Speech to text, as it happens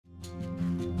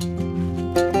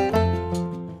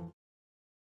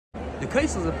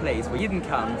coastal is a place where Yidden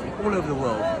come from all over the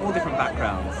world, from all different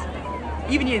backgrounds.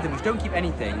 Even Yidden which don't keep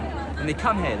anything, when they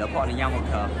come here, they'll put on a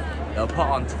yarmulke, they'll put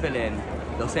on tefillin,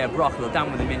 they'll say a brach, they'll down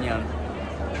with a minyan.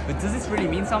 But does this really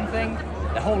mean something?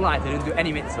 Their whole life they don't do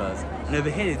any mitzvahs, and over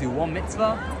here they do one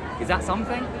mitzvah? Is that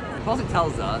something? The Prophet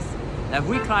tells us that if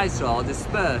we Klal Yisrael are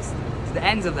dispersed to the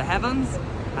ends of the heavens,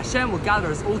 Hashem will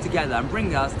gather us all together and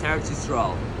bring us to Eretz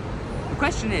Yisrael. The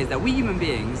question is that we human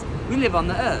beings, we live on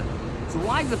the earth. So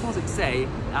why does the Prophet say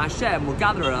that Hashem will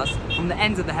gather us from the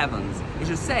ends of the heavens? It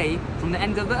should say from the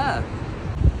end of the earth.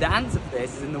 The answer for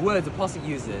this is in the words the Prophet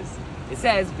uses. It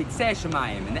says, Biksei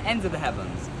Shemayim, in the ends of the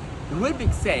heavens. The word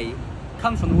Biksei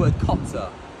comes from the word kotzer,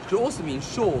 which could also mean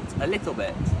short, a little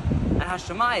bit. And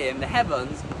Hashemayim, the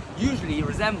heavens, usually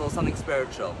resemble something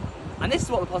spiritual. And this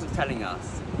is what the Prophet is telling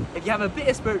us. If you have a bit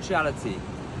of spirituality,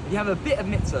 if you have a bit of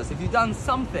mitzvahs, if you've done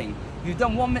something, if you've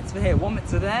done one mitzvah here, one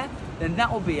mitzvah there, then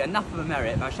that will be enough of a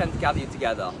merit for Hashem to gather you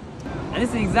together. And this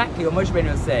is exactly what Moshe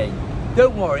Rabbeinu was saying.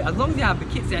 Don't worry, as long as you have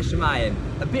B'kitzei Shemayim,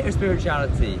 a bit of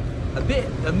spirituality, a bit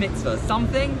of mitzvah,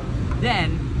 something,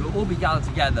 then we'll all be gathered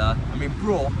together and be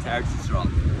brought to Eretz Yisrael.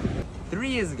 3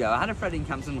 years ago, I had a friend in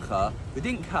Camp Simcha who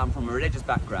didn't come from a religious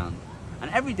background, and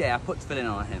every day I put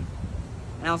tefillin on him.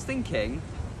 And I was thinking,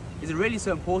 is it really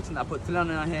so important that I put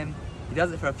tefillin on him? He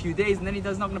does it for a few days and then he's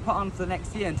not going to put on for the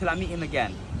next year until I meet him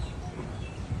again.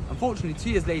 Unfortunately, 2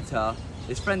 years later,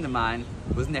 this friend of mine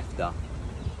was nifta.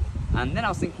 And then I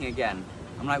was thinking again,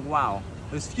 I'm like, wow,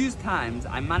 those few times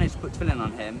I managed to put tefillin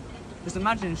on him, just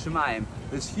imagine in Shemayim,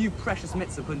 those few precious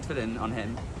mitzvahs putting tefillin on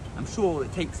him, I'm sure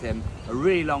it takes him a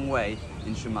really long way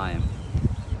in Shemayim.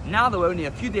 Now that we're only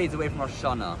a few days away from Rosh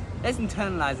Hashanah, let's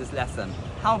internalize this lesson,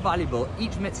 how valuable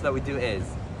each mitzvah that we do is.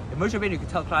 If Moshe Rabbeinu could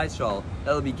tell Klal Yisrael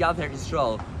that they'll be gathered at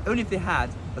Yisrael only if they had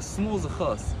a small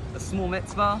zechus, a small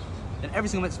mitzvah, then every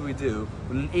single mitzvah we do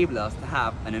will enable us to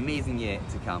have an amazing year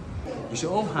to come. We should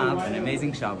all have an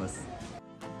amazing Shabbos.